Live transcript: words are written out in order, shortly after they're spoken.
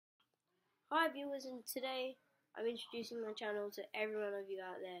Hi viewers, and today I'm introducing my channel to every one of you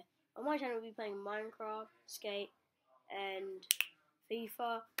out there. On my channel we'll be playing Minecraft, Skate, and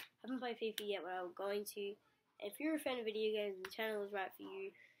FIFA. I haven't played FIFA yet, but I'm going to. If you're a fan of video games, the channel is right for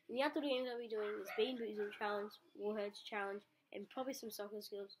you. And the other games I'll be doing is Bean Boozing Challenge, Warheads Challenge, and probably some soccer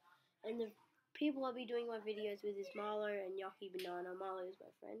skills. And the people I'll be doing my videos with is Marlo and Yoki Banana. Marlo is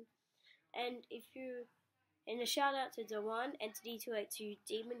my friend. And a shout out to Dewan, Entity282,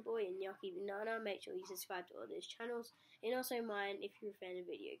 Demon Boy, and Yoki Banana. Make sure you subscribe to all those channels, and also mine if you're a fan of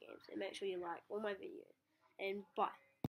video games. And make sure you like all my videos. And bye.